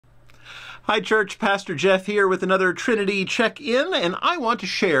Hi, Church. Pastor Jeff here with another Trinity check-in, and I want to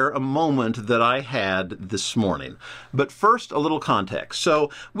share a moment that I had this morning. But first, a little context. So,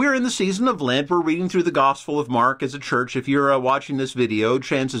 we're in the season of Lent. We're reading through the Gospel of Mark as a church. If you're watching this video,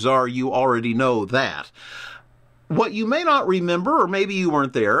 chances are you already know that. What you may not remember, or maybe you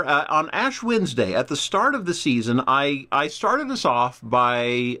weren't there, on Ash Wednesday, at the start of the season, I started us off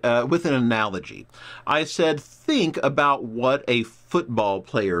with an analogy. I said, think about what a football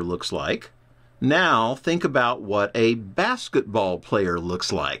player looks like. Now, think about what a basketball player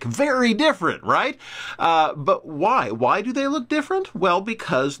looks like. Very different, right? But why? Why do they look different? Well,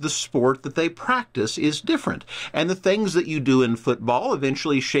 because the sport that they practice is different. And the things that you do in football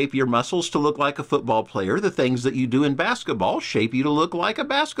eventually shape your muscles to look like a football player. The things that you do in basketball shape you to look like a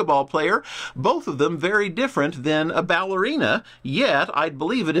basketball player. Both of them very different than a ballerina, yet I'd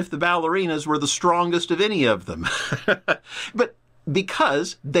believe it if the ballerinas were the strongest of any of them. But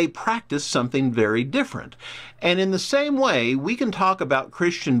because they practice something very different. And in the same way, we can talk about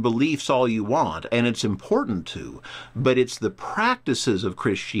Christian beliefs all you want, and it's important to, but it's the practices of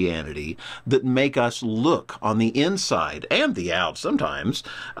Christianity that make us look on the inside and the out sometimes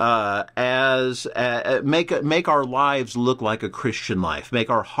make our lives look like a Christian life,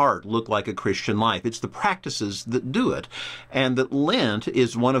 make our heart look like a Christian life. It's the practices that do it, and that Lent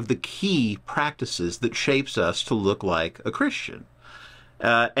is one of the key practices that shapes us to look like a Christian.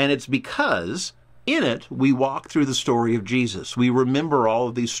 And it's because in it, we walk through the story of Jesus. We remember all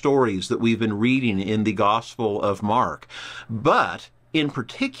of these stories that we've been reading in the Gospel of Mark. But in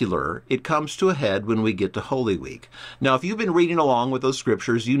particular, it comes to a head when we get to Holy Week. Now, if you've been reading along with those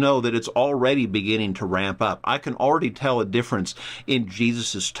scriptures, you know that it's already beginning to ramp up. I can already tell a difference in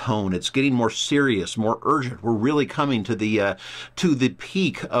Jesus' tone. It's getting more serious, more urgent. We're really coming to the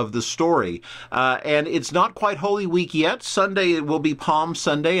peak of the story. And it's not quite Holy Week yet. Sunday will be Palm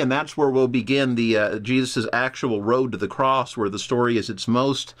Sunday, and that's where we'll begin Jesus' actual road to the cross, where the story is its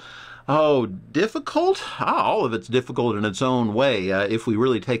most difficult? All of it's difficult in its own way if we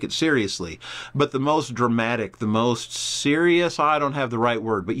really take it seriously. But the most dramatic, the most serious, I don't have the right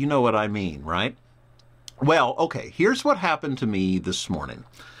word, but you know what I mean, right? Well, okay, here's what happened to me this morning.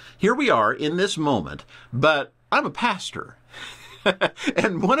 Here we are in this moment, but I'm a pastor.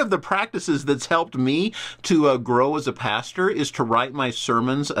 And one of the practices that's helped me to grow as a pastor is to write my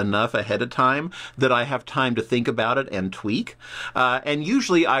sermons enough ahead of time that I have time to think about it and tweak. And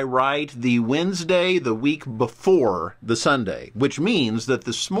usually I write the Wednesday, the week before the Sunday, which means that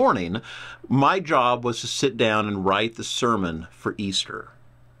this morning my job was to sit down and write the sermon for Easter.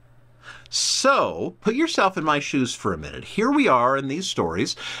 So, put yourself in my shoes for a minute. Here we are in these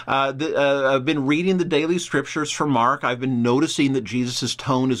stories. I've been reading the daily scriptures from Mark. I've been noticing that Jesus'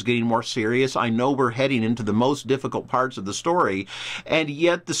 tone is getting more serious. I know we're heading into the most difficult parts of the story. And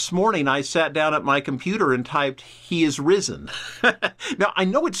yet this morning I sat down at my computer and typed, "He is risen." Now, I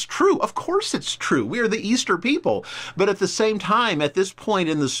know it's true. Of course it's true. We are the Easter people. But at the same time, at this point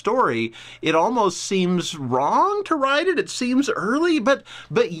in the story, it almost seems wrong to write it. It seems early, but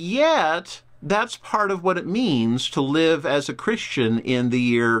yet, that's part of what it means to live as a Christian in the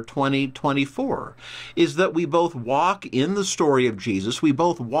year 2024, is that we both walk in the story of Jesus, we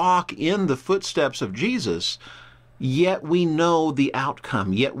both walk in the footsteps of Jesus, yet we know the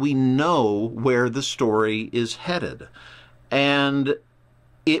outcome, yet we know where the story is headed. And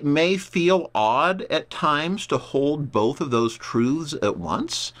it may feel odd at times to hold both of those truths at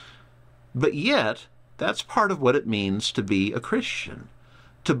once, but yet that's part of what it means to be a Christian.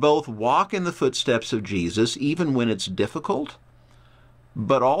 To both walk in the footsteps of Jesus, even when it's difficult,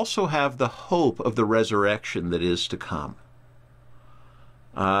 but also have the hope of the resurrection that is to come.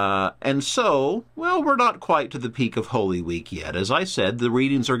 And so, well, we're not quite to the peak of Holy Week yet. As I said, the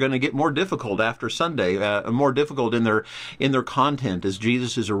readings are going to get more difficult after Sunday, more difficult in their content as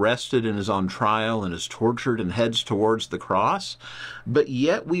Jesus is arrested and is on trial and is tortured and heads towards the cross. But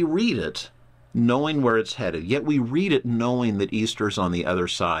yet we read it knowing where it's headed. Yet we read it knowing that Easter's on the other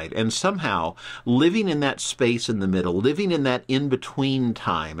side. And somehow, living in that space in the middle, living in that in-between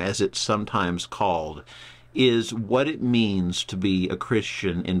time, as it's sometimes called, is what it means to be a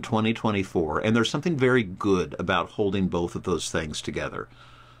Christian in 2024. And there's something very good about holding both of those things together.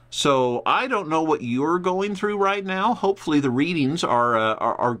 So I don't know what you're going through right now. Hopefully the readings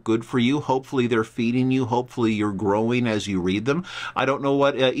are good for you. Hopefully they're feeding you. Hopefully you're growing as you read them. I don't know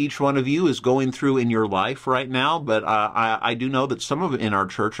what each one of you is going through in your life right now, but I do know that some of it in our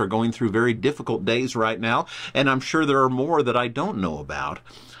church are going through very difficult days right now, and I'm sure there are more that I don't know about.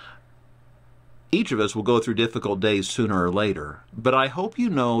 Each of us will go through difficult days sooner or later, but I hope you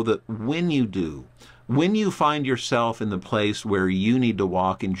know that when you do, When you find yourself in the place where you need to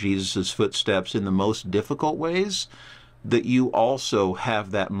walk in Jesus' footsteps in the most difficult ways, that you also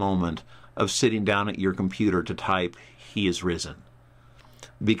have that moment of sitting down at your computer to type, "He is risen."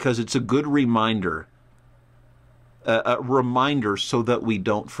 Because it's a good reminder, so that we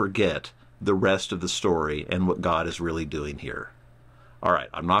don't forget the rest of the story and what God is really doing here. All right,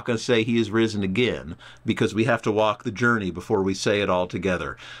 I'm not going to say He is risen again, because we have to walk the journey before we say it all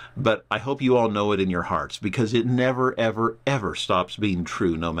together. But I hope you all know it in your hearts, because it never, ever, ever stops being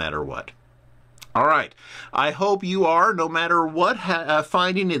true no matter what. All right, I hope you are, no matter what,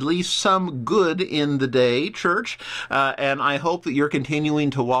 finding at least some good in the day, church, and I hope that you're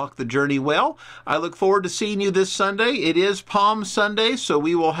continuing to walk the journey well. I look forward to seeing you this Sunday. It is Palm Sunday, so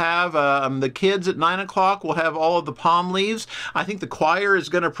we will have the kids at 9 o'clock. We'll have all of the palm leaves. I think the choir is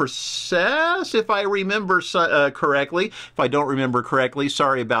going to process, if I remember correctly. If I don't remember correctly,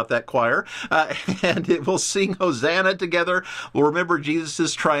 sorry about that, choir. And it will sing Hosanna together. We'll remember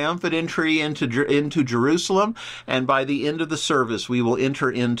Jesus' triumphant entry into Jerusalem, and by the end of the service we will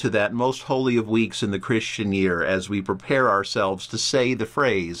enter into that most holy of weeks in the Christian year as we prepare ourselves to say the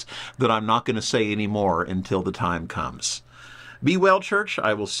phrase that I'm not going to say anymore until the time comes. Be well, church.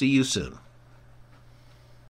 I will see you soon.